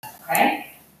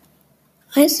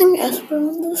I think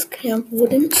Esperanza's camp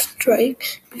wouldn't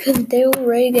strike because they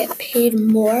already get paid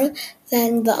more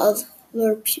than the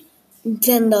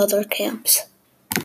other camps.